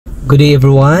Good day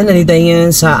everyone, nandito tayo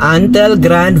ngayon sa Antel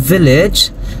Grand Village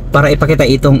para ipakita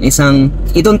itong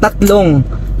tatlong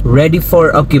ready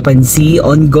for occupancy,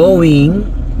 ongoing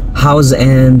house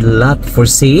and lot for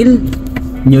sale,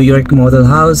 New York Model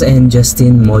House and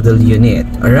Justin Model Unit.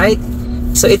 Alright,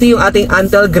 so ito yung ating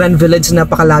Antel Grand Village.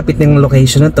 Napakalapit ng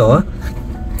location na to,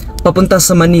 papunta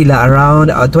sa Manila,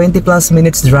 around 20 plus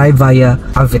minutes drive via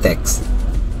Avitex.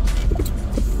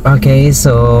 Okay,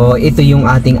 so ito yung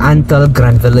ating Antel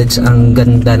Grand Village. Ang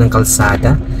ganda ng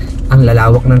kalsada, ang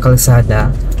lalawak ng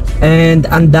kalsada, and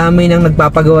ang dami nang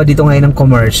nagpapagawa dito ngayon ng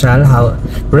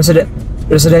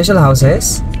residential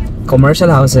houses, commercial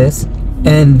houses,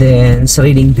 and then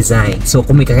sariling design. So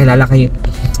kung may kakilala kayo,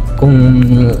 kung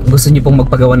gusto niyo pong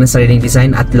magpagawa ng sariling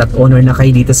design at lot owner na kayo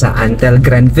dito sa Antel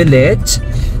Grand Village,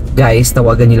 guys,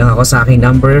 tawagan niyo lang ako sa aking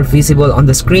number visible on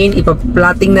the screen.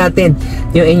 Ipa-plotting natin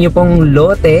yung inyo pong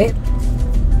lote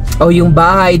o yung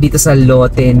bahay dito sa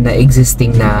lote na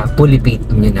existing na fully paid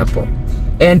nyo na po.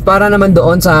 And para naman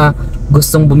doon sa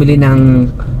gustong bumili ng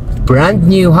brand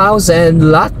new house and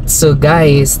lot, so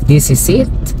guys, this is it.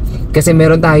 Kasi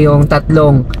meron tayong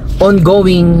tatlong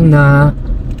ongoing na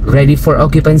ready for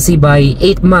occupancy by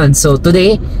 8 months. So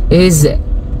today is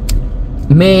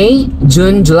May,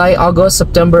 June, July, August,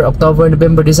 September, October,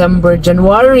 November, December,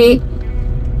 January,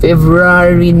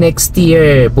 February next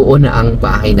year, buo na ang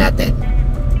bahay natin.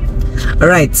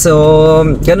 Alright, so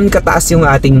ganun kataas yung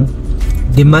ating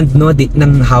demand, no,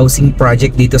 ng housing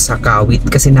project dito sa Kawit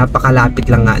kasi napakalapit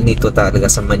lang nga nito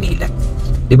talaga sa Manila.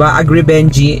 Diba, agree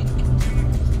Benji?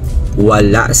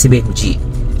 Wala si Benji.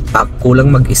 Ako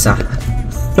lang mag-isa.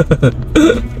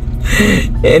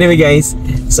 Anyway guys,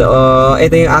 so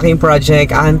ito yung aking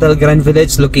project, Antel Grand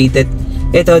Village, located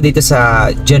ito dito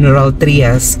sa General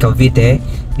Trias, Cavite.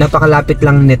 Napakalapit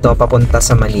lang nito papunta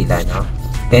sa Manila, no?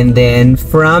 And then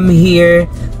from here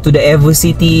to the Evo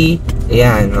City,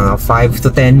 ayan, 5 to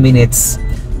 10 minutes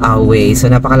away.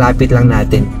 So napakalapit lang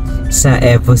natin sa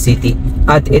Evo City.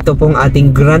 At ito pong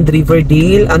ating Grand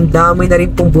Riverdale. Ang dami na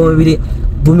rin pong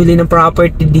bumili ng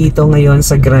property dito ngayon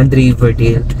sa Grand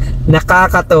Riverdale.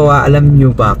 Nakakatawa, alam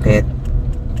nyo bakit?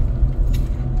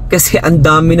 Kasi ang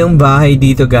dami ng bahay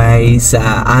dito guys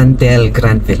sa Antel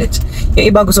Grand Village. Yung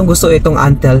iba gustong gusto itong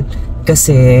Antel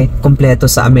kasi kompleto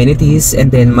sa amenities,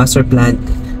 and then master plan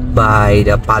by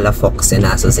the Palafox and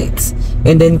Associates.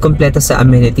 And then kompleto sa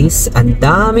amenities, ang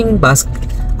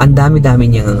dami-dami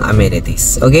niyang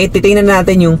amenities. Okay, titingnan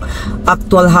natin yung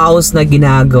actual house na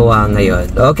ginagawa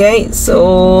ngayon. Okay,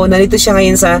 so nandito siya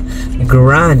ngayon sa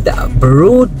Grand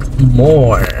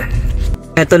Broadmore.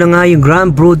 Ito na nga yung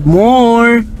Grand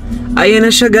Broadmore. Ayan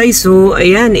na siya guys. So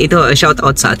ayan, ito shout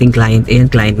out sa ating client. Ayan,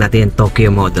 client natin,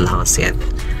 Tokyo Model House yan.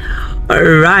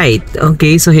 Alright,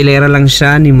 okay, so hilera lang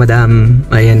siya ni Madam.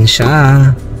 Ayan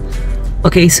siya.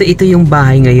 Okay, so ito yung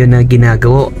bahay ngayon na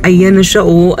ginagawa. Ayan na siya,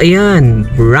 oh, ayan.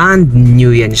 Brand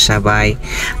new yan siya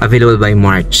available by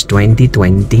March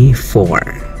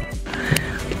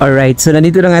 2024. Alright, so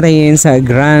nandito na nga tayo ngayon sa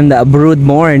Grand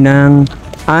Broadmore ng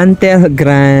Antel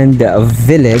Grand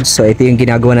Village. So ito yung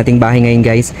ginagawa nating bahay ngayon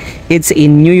guys. It's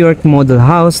in New York Model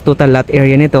House. Total lot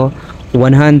area nito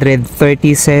 137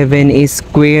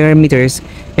 square meters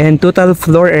and total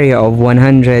floor area of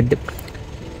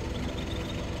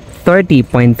 130.35.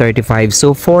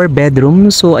 So 4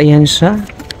 bedrooms. So ayan siya.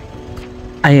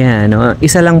 Ayan, no?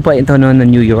 Isa lang po ito, no, na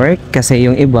New York kasi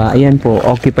yung iba, ayan po,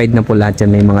 occupied na po lahat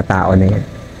yan, may mga tao na yan.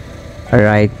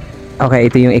 Alright. Okay,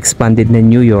 ito yung expanded na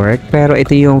New York, pero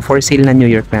ito yung for sale na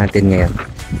New York natin ngayon.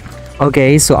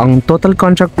 Okay, so ang total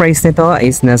contract price nito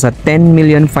is nasa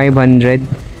 10,530,000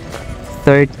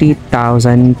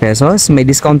 pesos. May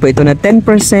discount po ito na 10%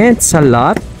 sa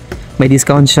lot. May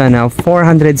discount siya na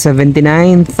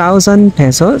 479,000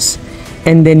 pesos.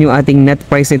 And then yung ating net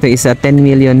price nito is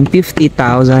 10,050,000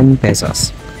 pesos.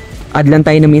 Add lang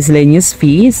tayo ng miscellaneous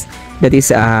fees. That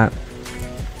is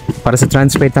para sa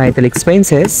transfer title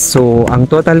expenses. So ang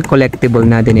total collectible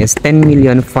natin is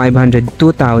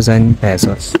 10,502,000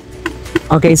 pesos.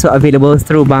 Okay, so available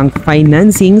through bank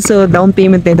financing. So down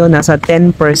payment nito nasa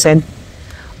 10%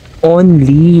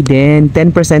 only, then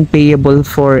 10% payable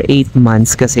for 8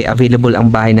 months kasi available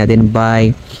ang bahay natin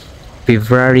by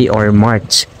February or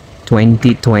March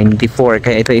 2024.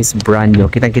 Kaya ito is brand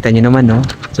new. Kitang-kita nyo naman, no?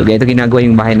 So ganito ginagawa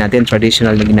yung bahay natin,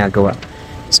 traditional na ginagawa.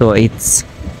 So it's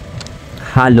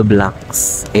hollow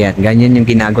blocks. Ayan, ganyan yung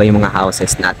ginagawa yung mga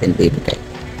houses natin dito.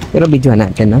 Pero video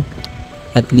natin, no?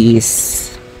 At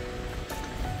least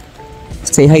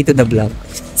say hi to the vlog.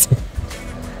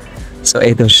 So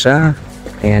ito siya.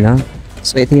 Ayan, no?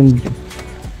 So ito yung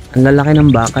ang lalaki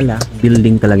ng bakal,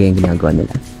 building talaga yung ginagawa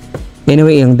nila.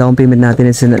 Anyway, yung down payment natin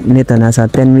is nito nasa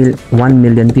 1,050,000.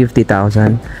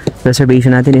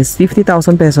 Reservation natin is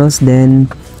 50,000 pesos. Then,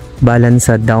 balance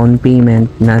sa down payment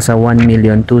nasa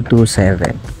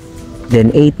 1,227,000.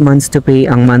 Then, 8 months to pay.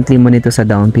 Ang monthly mo nito sa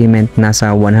down payment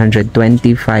nasa 125,000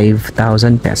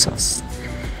 pesos.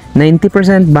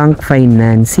 90% bank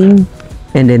financing.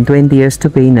 And then, 20 years to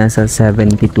pay nasa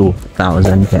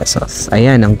 72,000 pesos.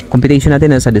 Ayan, ang computation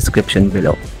natin nasa description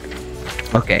below.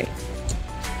 Okay.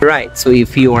 Right, so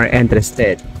if you are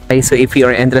interested,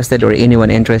 or anyone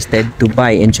interested to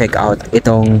buy and check out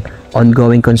itong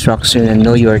ongoing construction and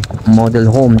know your model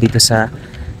home dito sa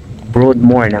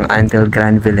Broadmore ng Antel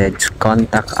Grand Village,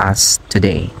 contact us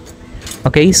today.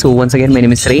 Okay, so once again, my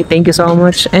name is Ray. Thank you so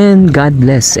much and God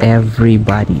bless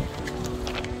everybody.